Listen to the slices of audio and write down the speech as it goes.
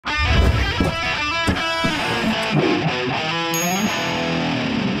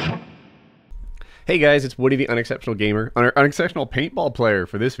Hey guys, it's Woody the Unexceptional Gamer, Unexceptional Paintball Player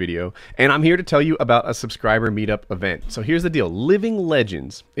for this video, and I'm here to tell you about a subscriber meetup event. So here's the deal, Living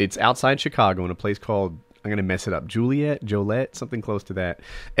Legends, it's outside Chicago in a place called, I'm going to mess it up, Joliet, something close to that,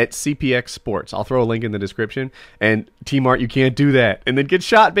 at CPX Sports. I'll throw a link in the description, and T-Mart, you can't do that. And then get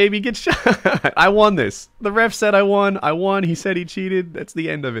shot, baby, get shot. I won this. The ref said I won, he said he cheated, that's the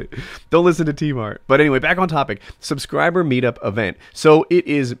end of it. Don't listen to T-Mart. But anyway, back on topic, subscriber meetup event. So it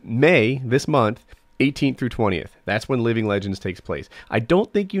is May, this month, 18th through 20th. That's when Living Legends takes place. I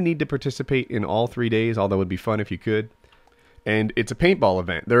don't think you need to participate in all 3 days, although it would be fun if you could. And it's a paintball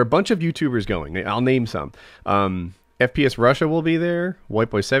event. There are a bunch of YouTubers going. I'll name some. FPS Russia will be there.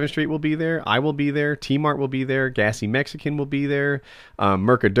 White Boy 7th Street will be there. I will be there. T-Mart will be there. Gassy Mexican will be there.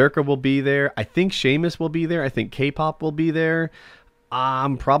 Merca Durka will be there. I think Seamus will be there. I think K-Pop will be there.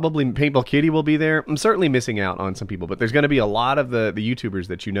 Probably Paintball Kitty will be there. I'm certainly missing out on some people, but there's going to be a lot of the YouTubers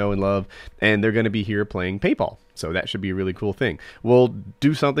that you know and love, and they're going to be here playing paintball. So that should be a really cool thing. We'll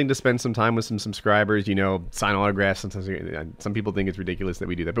do something to spend some time with some subscribers, you know, sign autographs. Sometimes some people think it's ridiculous that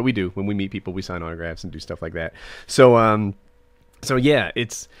we do that, but we do. When we meet people, we sign autographs and do stuff like that. So yeah,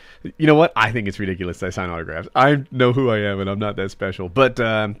 it's, you know what? I think it's ridiculous that I sign autographs. I know who I am, and I'm not that special, but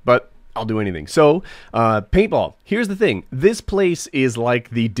I'll do anything. So, paintball. Here's the thing. This place is like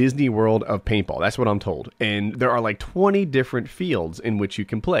the Disney World of paintball. That's what I'm told. And there are like 20 different fields in which you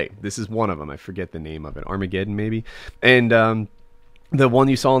can play. This is one of them. I forget the name of it. Armageddon, maybe? And the one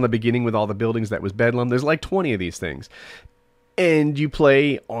you saw in the beginning with all the buildings, that was Bedlam. There's like 20 of these things. And you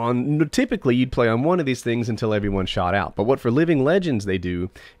play on, typically you'd play on one of these things until everyone's shot out. But what for Living Legends they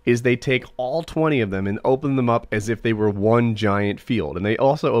do is they take all 20 of them and open them up as if they were one giant field. And they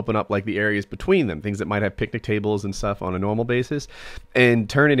also open up like the areas between them, things that might have picnic tables and stuff on a normal basis, and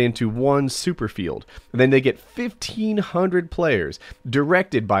turn it into one super field. And then they get 1,500 players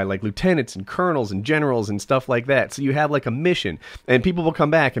directed by like lieutenants and colonels and generals and stuff like that. So you have like a mission, and people will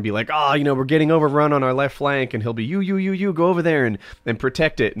come back and be like, oh, you know, we're getting overrun on our left flank, and he'll be, you, go over there and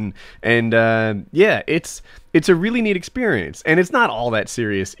protect it, and yeah, it's a really neat experience, and it's not all that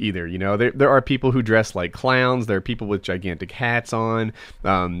serious either. You know, there are people who dress like clowns. There are people with gigantic hats on.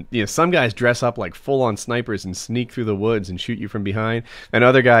 You know, some guys dress up like full-on snipers and sneak through the woods and shoot you from behind, and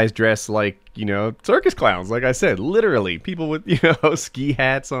other guys dress like, you know, circus clowns. Like I said, literally people with, you know, ski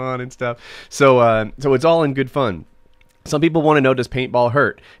hats on and stuff. So it's all in good fun. Some people want to know, does paintball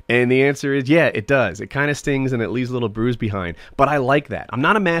hurt? And the answer is, yeah, it does. It kind of stings and it leaves a little bruise behind. But I like that. I'm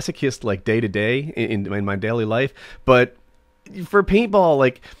not a masochist like day to day in my daily life, but for paintball,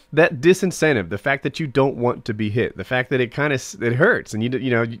 like that disincentive, the fact that you don't want to be hit, the fact that it kind of it hurts, and you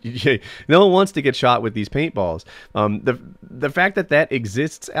know no one wants to get shot with these paintballs. The fact that that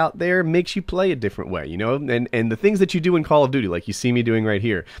exists out there makes you play a different way, you know. And the things that you do in Call of Duty, like you see me doing right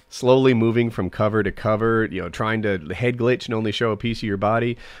here, slowly moving from cover to cover, you know, trying to head glitch and only show a piece of your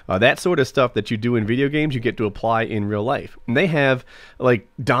body, that sort of stuff that you do in video games, you get to apply in real life. And they have like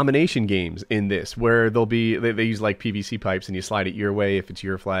domination games in this, where they use like PVC pipes, and you slide it your way if it's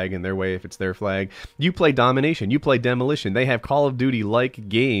your flag, and their way if it's their flag. You play domination, you play demolition. They have Call of Duty like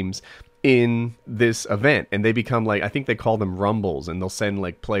games in this event, and they become like, I think they call them rumbles, and they'll send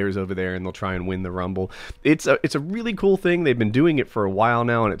like players over there and they'll try and win the rumble. It's a really cool thing. They've been doing it for a while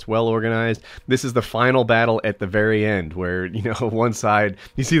now, and it's well organized. This is the final battle at the very end, where, you know, one side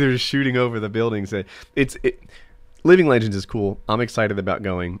you see they're just shooting over the buildings. Living Legends is cool. I'm excited about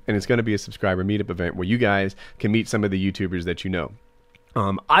going, and it's going to be a subscriber meetup event where you guys can meet some of the YouTubers that you know.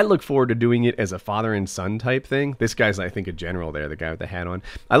 I look forward to doing it as a father and son type thing. This guy's, I think, a general there, the guy with the hat on.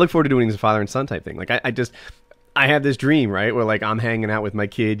 I look forward to doing it as a father and son type thing. Like, I have this dream, right, where like I'm hanging out with my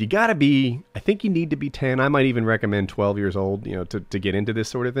kid. You gotta be, I think you need to be 10. I might even recommend 12 years old, you know, to get into this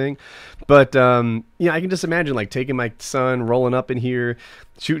sort of thing. But yeah, I can just imagine like taking my son, rolling up in here,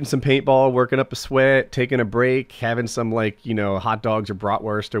 shooting some paintball, working up a sweat, taking a break, having some like, you know, hot dogs or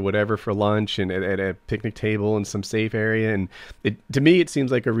bratwurst or whatever for lunch, and at a picnic table in some safe area. And to me, it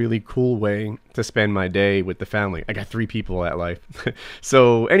seems like a really cool way to spend my day with the family. I got 3 people at life.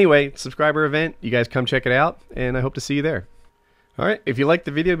 So anyway, subscriber event, you guys come check it out, and I hope to see you there. Alright, if you liked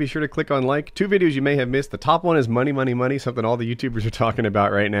the video, be sure to click on like. 2 videos you may have missed. The top one is money, money, money, something all the YouTubers are talking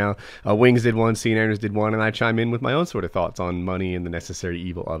about right now. Wings did one, Anders did one, and I chime in with my own sort of thoughts on money and the necessary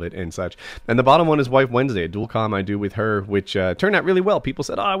evil of it and such. And the bottom one is Wife Wednesday, a dual comm I do with her, which turned out really well. People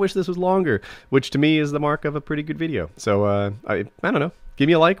said, oh, I wish this was longer, which to me is the mark of a pretty good video. So, I don't know. Give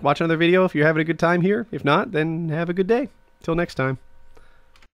me a like, watch another video if you're having a good time here. If not, then have a good day. Till next time.